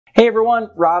Hey everyone,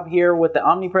 Rob here with the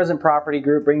Omnipresent Property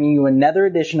Group, bringing you another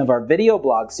edition of our video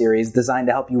blog series designed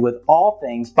to help you with all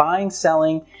things buying,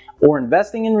 selling, or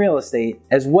investing in real estate,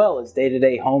 as well as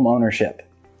day-to-day home ownership.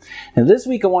 Now this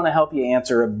week I want to help you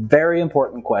answer a very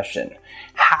important question.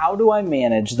 How do I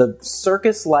manage the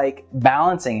circus-like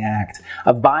balancing act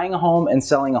of buying a home and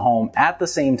selling a home at the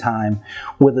same time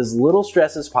with as little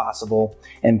stress as possible,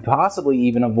 and possibly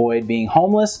even avoid being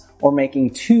homeless or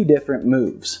making two different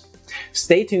moves?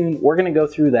 Stay tuned, we're going to go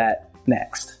through that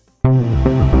next.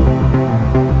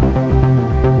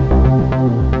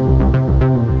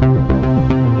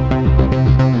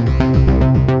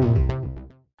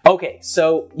 Okay,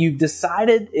 so you've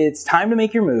decided it's time to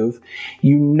make your move.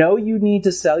 You know you need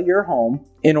to sell your home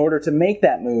in order to make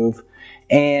that move,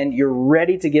 and you're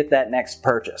ready to get that next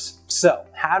purchase. So,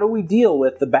 how do we deal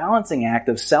with the balancing act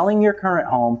of selling your current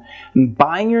home and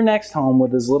buying your next home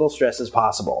with as little stress as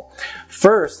possible?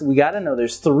 First, we got to know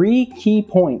there's three key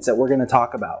points that we're going to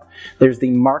talk about. There's the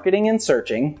marketing and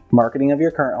searching, marketing of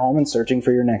your current home and searching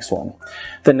for your next one,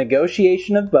 the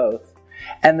negotiation of both,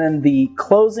 and then the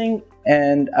closing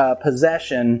and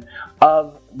possession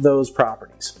of those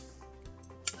properties.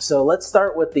 So let's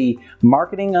start with the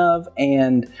marketing of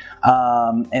and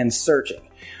searching.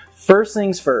 First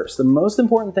things first, the most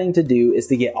important thing to do is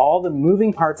to get all the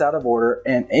moving parts out of order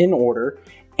and in order,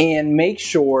 and make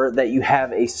sure that you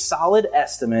have a solid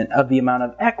estimate of the amount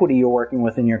of equity you're working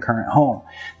with in your current home.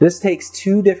 This takes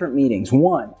two different meetings.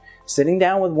 One, sitting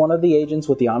down with one of the agents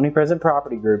with the Omnipresent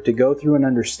Property Group to go through and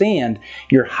understand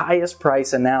your highest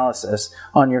price analysis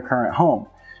on your current home.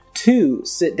 Two,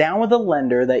 sit down with a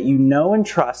lender that you know and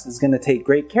trust is going to take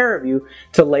great care of you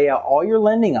to lay out all your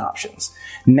lending options.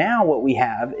 Now what we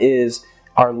have is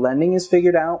our lending is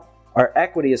figured out, our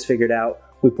equity is figured out,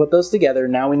 we put those together,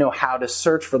 now we know how to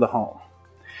search for the home.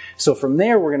 So from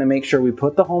there, we're going to make sure we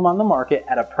put the home on the market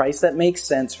at a price that makes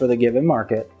sense for the given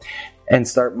market, and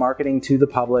start marketing to the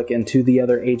public and to the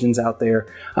other agents out there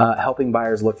helping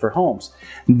buyers look for homes.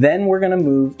 Then we're going to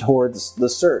move towards the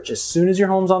search. As soon as your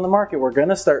home's on the market, we're going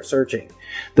to start searching.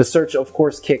 The search, of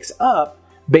course, kicks up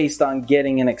based on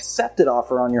getting an accepted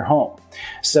offer on your home.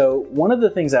 So one of the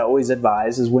things I always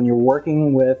advise is when you're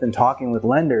working with and talking with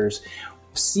lenders,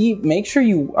 make sure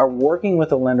you are working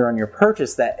with a lender on your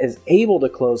purchase that is able to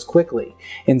close quickly.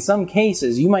 In some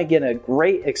cases, you might get a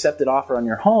great accepted offer on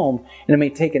your home, and it may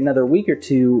take another week or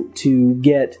two to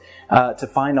get to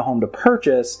find a home to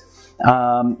purchase.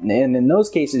 And in those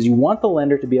cases, you want the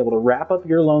lender to be able to wrap up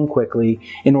your loan quickly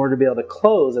in order to be able to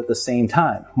close at the same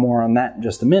time. More on that in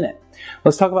just a minute.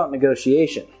 Let's talk about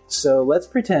negotiation. So let's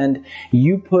pretend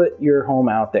you put your home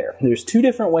out there. There's two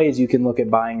different ways you can look at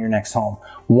buying your next home.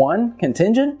 One,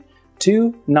 contingent.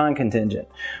 Two, non-contingent.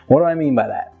 What do I mean by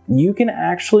that? You can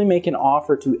actually make an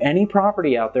offer to any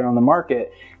property out there on the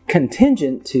market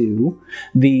contingent to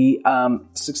the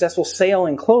successful sale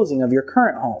and closing of your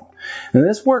current home. And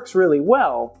this works really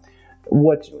well.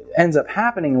 What ends up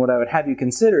happening, what I would have you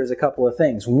consider, is a couple of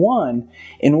things. One,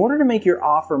 in order to make your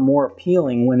offer more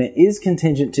appealing when it is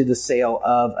contingent to the sale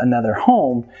of another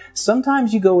home,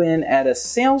 sometimes you go in at a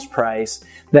sales price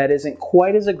that isn't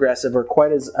quite as aggressive or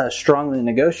quite as strongly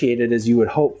negotiated as you would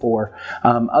hope for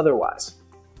otherwise.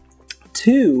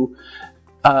 Two,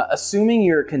 assuming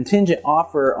your contingent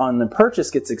offer on the purchase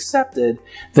gets accepted,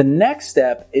 the next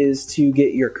step is to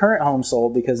get your current home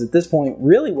sold, because at this point,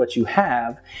 really what you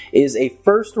have is a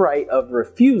first right of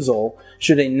refusal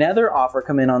should another offer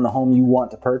come in on the home you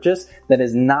want to purchase that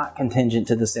is not contingent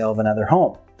to the sale of another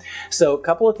home. So a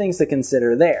couple of things to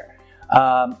consider there.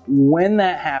 When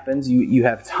that happens, you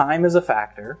have time as a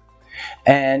factor.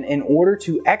 And in order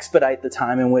to expedite the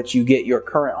time in which you get your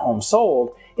current home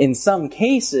sold, in some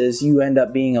cases, you end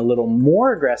up being a little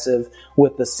more aggressive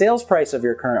with the sales price of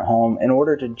your current home in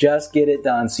order to just get it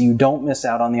done so you don't miss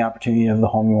out on the opportunity of the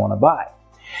home you want to buy.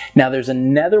 Now, there's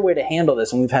another way to handle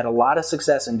this, and we've had a lot of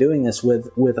success in doing this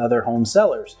with other home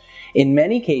sellers. In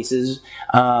many cases,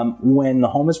 when the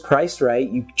home is priced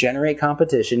right, you generate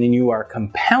competition and you are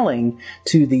compelling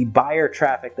to the buyer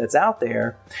traffic that's out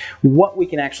there. What we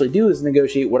can actually do is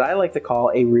negotiate what I like to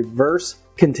call a reverse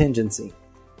contingency.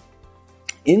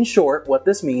 In short, what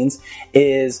this means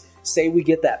is, say we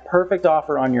get that perfect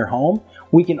offer on your home,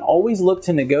 we can always look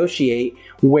to negotiate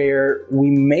where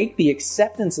we make the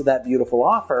acceptance of that beautiful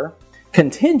offer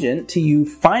contingent to you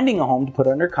finding a home to put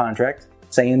under contract,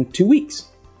 say in 2 weeks.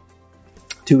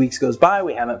 2 weeks goes by,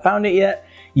 we haven't found it yet.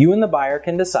 You and the buyer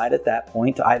can decide at that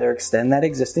point to either extend that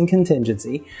existing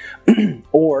contingency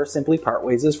or simply part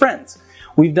ways as friends.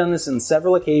 We've done this in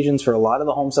several occasions for a lot of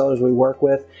the home sellers we work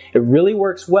with. It really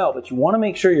works well, but you want to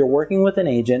make sure you're working with an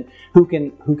agent who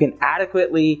can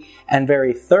adequately and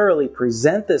very thoroughly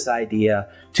present this idea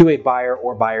to a buyer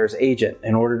or buyer's agent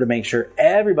in order to make sure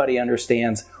everybody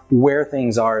understands where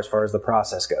things are as far as the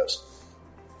process goes.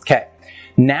 Okay.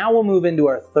 Now we'll move into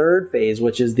our third phase,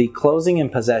 which is the closing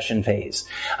and possession phase.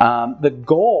 The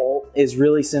goal is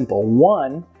really simple.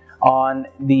 One, on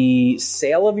the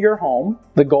sale of your home,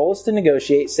 the goal is to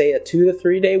negotiate, say, a 2 to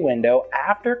 3 day window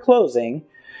after closing,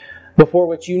 before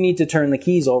which you need to turn the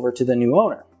keys over to the new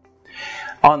owner.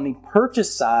 On the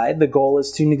purchase side, the goal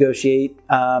is to negotiate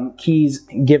keys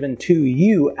given to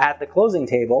you at the closing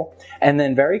table, and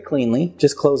then very cleanly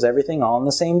just close everything all on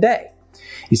the same day.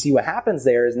 You see, what happens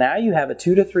there is now you have a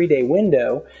 2 to 3 day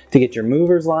window to get your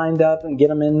movers lined up and get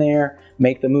them in there,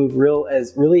 make the move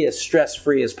really as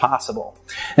stress-free as possible.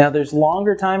 Now, there's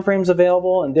longer time frames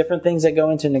available and different things that go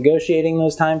into negotiating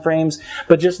those time frames,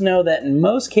 but just know that in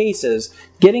most cases,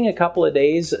 getting a couple of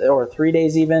days or 3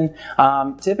 days even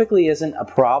typically isn't a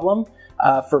problem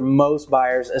for most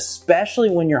buyers, especially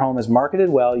when your home is marketed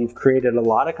well, you've created a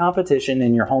lot of competition,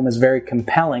 and your home is very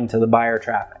compelling to the buyer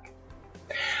traffic.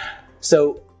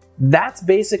 So that's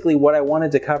basically what I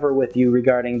wanted to cover with you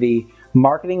regarding the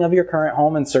marketing of your current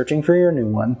home and searching for your new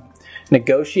one,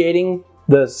 negotiating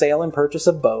the sale and purchase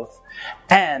of both,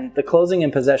 and the closing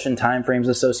and possession timeframes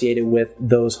associated with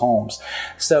those homes.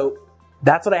 So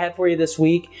that's what I had for you this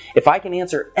week. If I can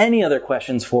answer any other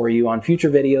questions for you on future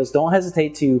videos, don't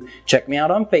hesitate to check me out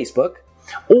on Facebook,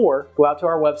 or go out to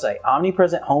our website,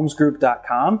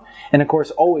 omnipresenthomesgroup.com. And of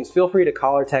course, always feel free to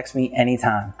call or text me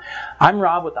anytime. I'm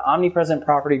Rob with the Omnipresent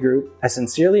Property Group. I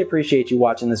sincerely appreciate you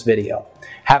watching this video.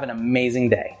 Have an amazing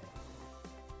day.